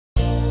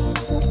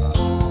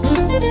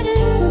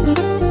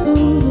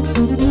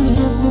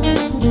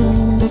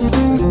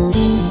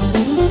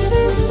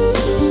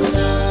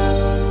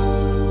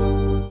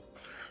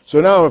So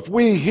now if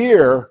we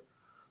hear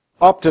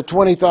up to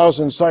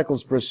 20,000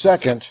 cycles per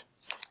second,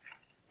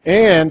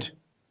 and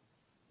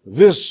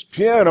this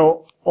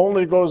piano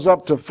only goes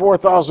up to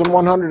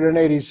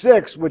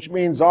 4,186, which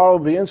means all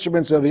of the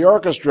instruments of the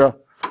orchestra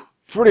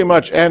pretty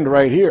much end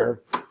right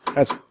here.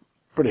 That's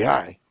pretty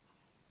high.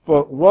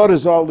 But what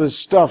is all this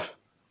stuff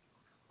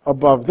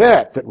above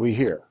that that we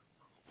hear?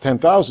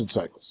 10,000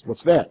 cycles.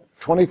 What's that?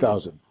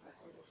 20,000.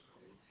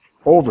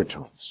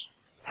 Overtones.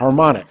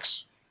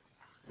 Harmonics.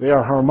 They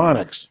are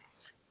harmonics.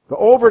 The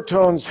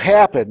overtones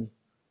happen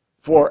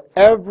for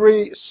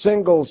every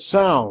single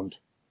sound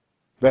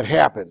that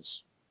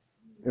happens.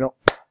 You know,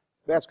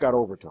 that's got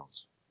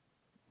overtones.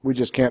 We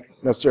just can't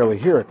necessarily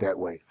hear it that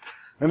way.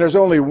 And there's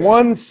only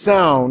one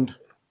sound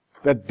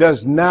that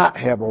does not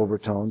have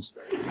overtones,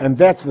 and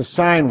that's the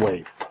sine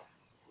wave.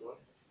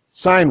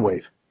 Sine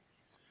wave.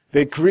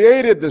 They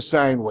created the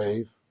sine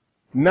wave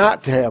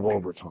not to have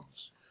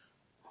overtones.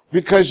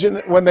 Because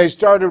when they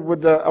started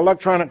with the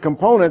electronic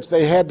components,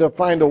 they had to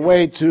find a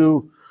way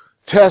to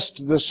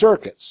test the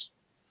circuits.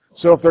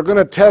 So if they're going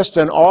to test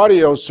an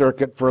audio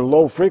circuit for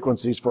low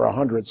frequencies for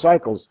 100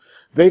 cycles,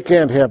 they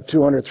can't have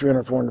 200,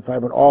 300, 400,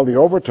 500, all the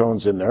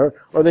overtones in there,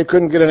 or they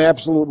couldn't get an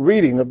absolute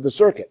reading of the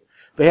circuit.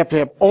 They have to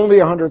have only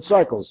 100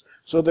 cycles.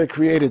 So they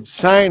created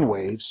sine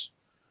waves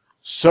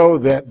so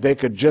that they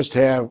could just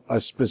have a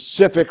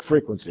specific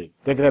frequency.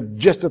 They could have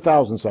just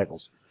 1,000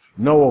 cycles,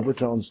 no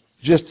overtones,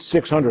 just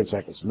 600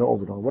 cycles, no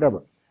overtones,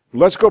 whatever.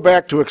 Let's go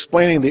back to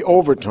explaining the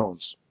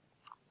overtones,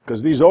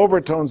 because these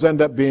overtones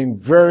end up being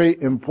very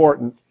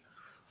important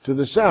to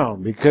the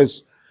sound,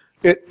 because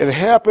it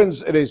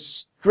happens at a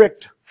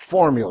strict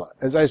formula.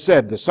 As I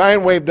said, the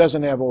sine wave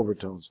doesn't have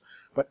overtones,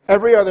 but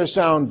every other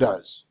sound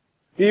does.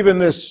 Even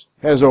this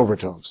has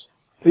overtones.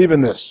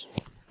 Even this.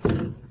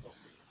 You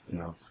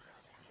know.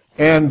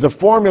 And the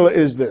formula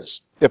is this.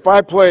 If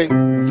I play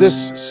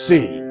this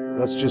C,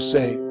 let's just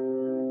say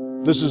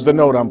this is the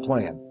note I'm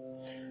playing.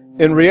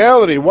 In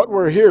reality, what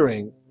we're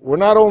hearing, we're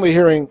not only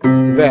hearing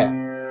that.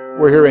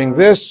 We're hearing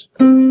this.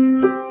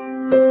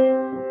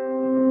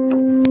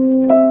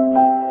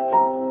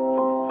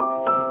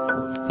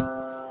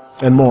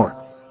 And more.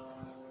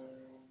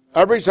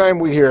 Every time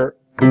we hear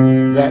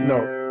that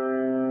note.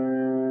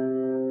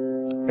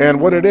 And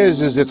what it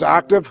is it's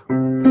octave,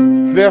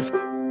 fifth,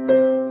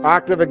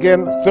 octave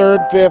again,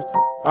 third, fifth,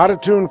 out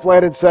of tune,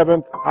 flatted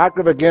seventh,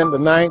 octave again, the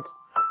ninth,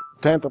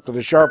 10th up to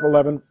the sharp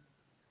 11.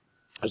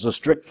 There's a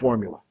strict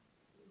formula.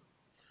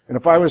 And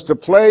if I was to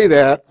play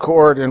that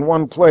chord in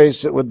one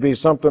place, it would be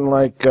something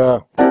like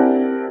that.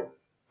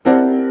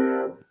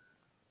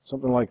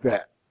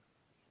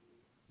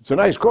 It's a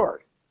nice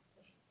chord.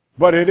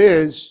 But it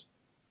is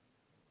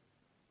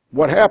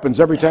what happens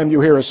every time you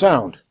hear a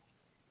sound.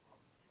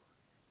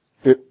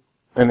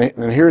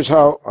 And here's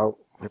how, I'll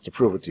have to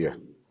prove it to you.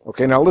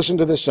 Okay, now listen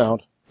to this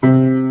sound.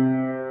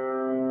 And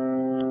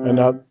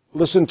now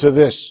listen to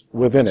this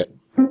within it.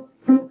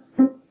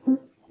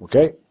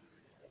 Okay?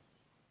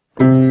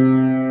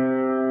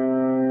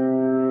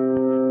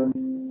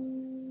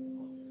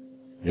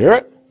 You hear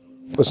it?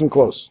 Listen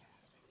close.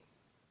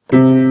 You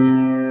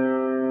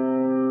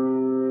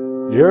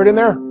hear it in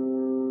there?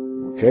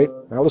 Okay,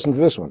 now listen to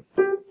this one.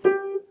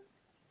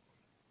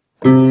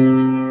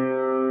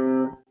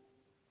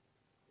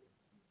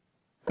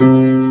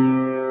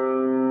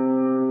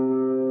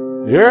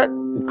 You hear it?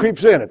 It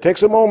creeps in. It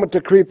takes a moment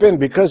to creep in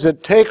because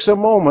it takes a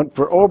moment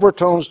for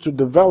overtones to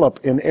develop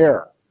in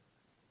air.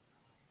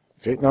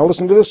 Okay, now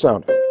listen to this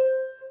sound.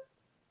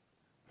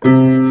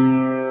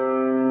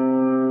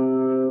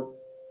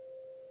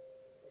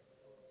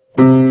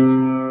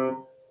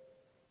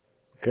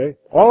 Okay,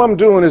 all I'm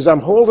doing is I'm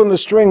holding the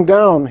string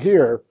down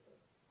here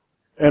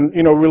and,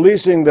 you know,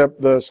 releasing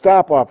the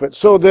stop off it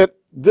so that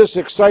this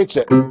excites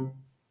it.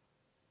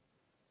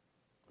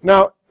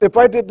 Now, if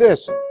I did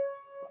this,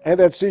 I had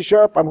that C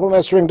sharp, I'm holding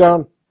that string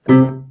down,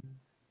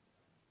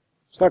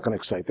 it's not going to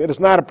excite that. It's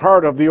not a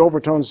part of the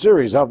overtone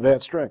series of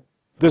that string.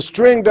 The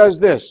string does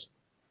this.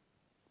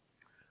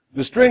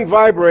 The string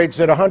vibrates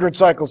at 100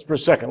 cycles per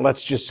second.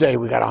 Let's just say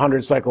we got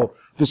 100 cycle.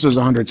 This is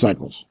 100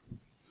 cycles.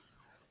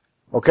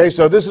 Okay,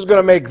 so this is going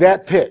to make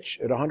that pitch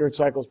at 100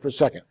 cycles per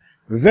second.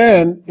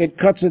 Then it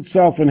cuts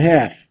itself in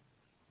half,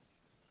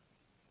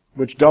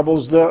 which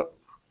doubles the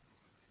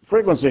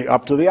frequency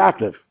up to the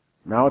octave.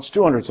 Now it's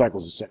 200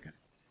 cycles a second,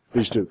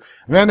 these two.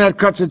 And then that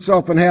cuts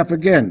itself in half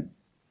again.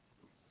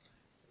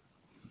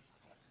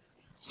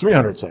 It's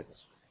 300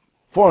 cycles,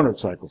 400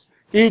 cycles.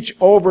 Each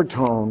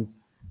overtone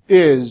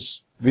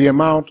is the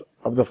amount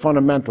of the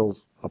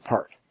fundamentals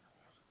apart.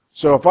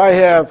 So if I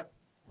have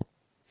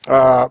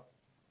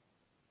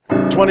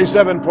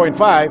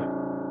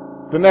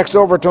 27.5, the next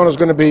overtone is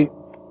going to be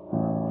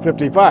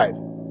 55.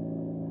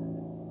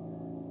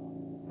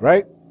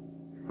 Right?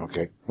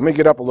 Okay. Let me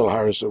get up a little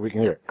higher so we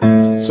can hear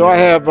it. So I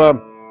have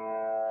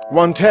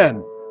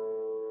 110.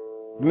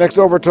 The next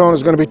overtone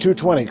is going to be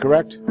 220,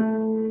 correct?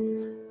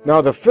 Now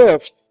the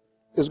fifth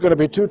is going to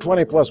be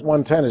 220 plus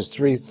 110 is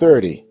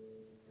 330.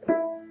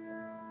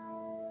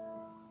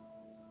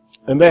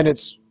 And then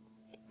it's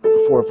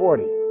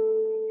 440.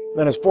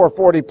 Then it's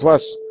 440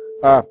 plus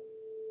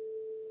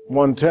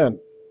 110.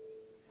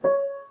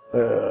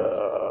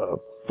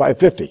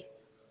 550.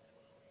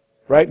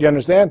 Right? You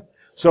understand?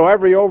 So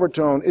every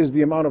overtone is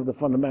the amount of the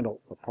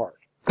fundamental part.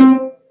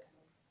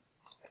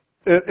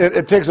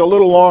 It takes a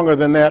little longer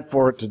than that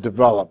for it to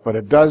develop, but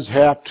it does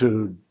have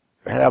to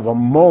have a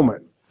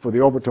moment for the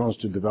overtones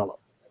to develop.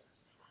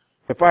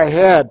 If I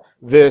had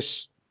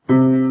this,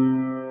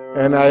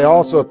 and I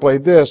also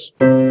played this,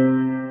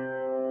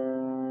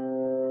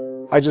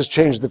 I just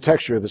changed the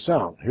texture of the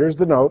sound. Here's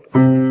the note,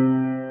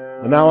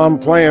 and now I'm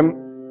playing,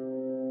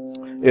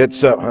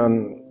 it's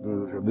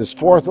on this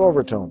fourth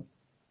overtone.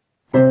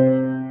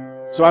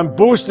 So I'm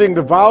boosting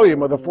the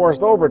volume of the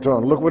fourth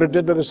overtone. Look what it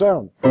did to the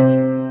sound.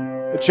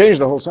 It changed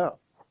the whole sound.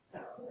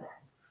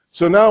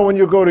 So now when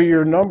you go to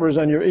your numbers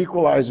on your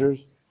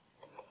equalizers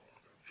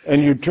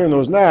and you turn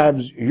those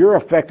knobs, you're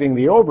affecting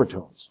the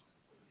overtones.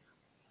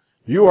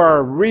 You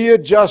are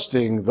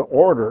readjusting the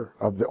order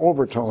of the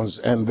overtones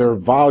and their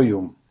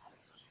volume.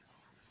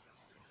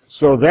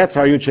 So that's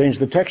how you change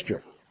the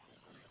texture.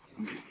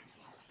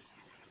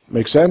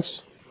 Make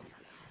sense?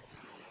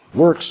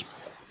 Works.